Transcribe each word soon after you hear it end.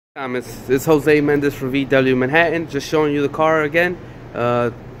It's Jose Mendes from VW Manhattan, just showing you the car again.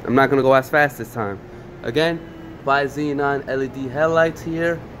 I'm not gonna go as fast this time. Again, bi-xenon LED headlights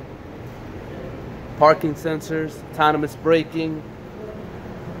here, parking sensors, autonomous braking.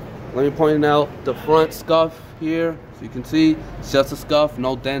 Let me point out the front scuff here, so you can see it's just a scuff,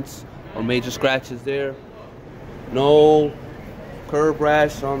 no dents or major scratches there. No curb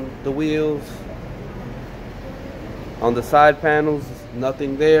rash on the wheels. On the side panels,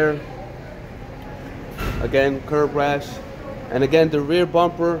 nothing there. Again, curb rash. And again, the rear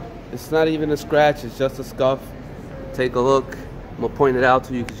bumper, it's not even a scratch, it's just a scuff. Take a look. I'm gonna point it out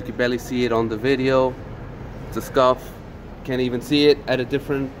to you because you can barely see it on the video. It's a scuff. Can't even see it at a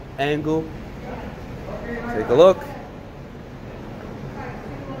different angle. Take a look.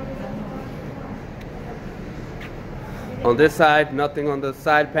 On this side, nothing on the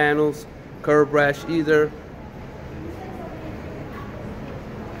side panels, curb rash either.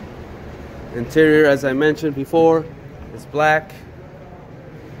 Interior, as I mentioned before, is black.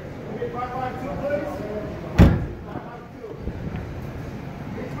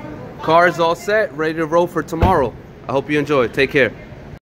 Car is all set, ready to roll for tomorrow. I hope you enjoy. Take care.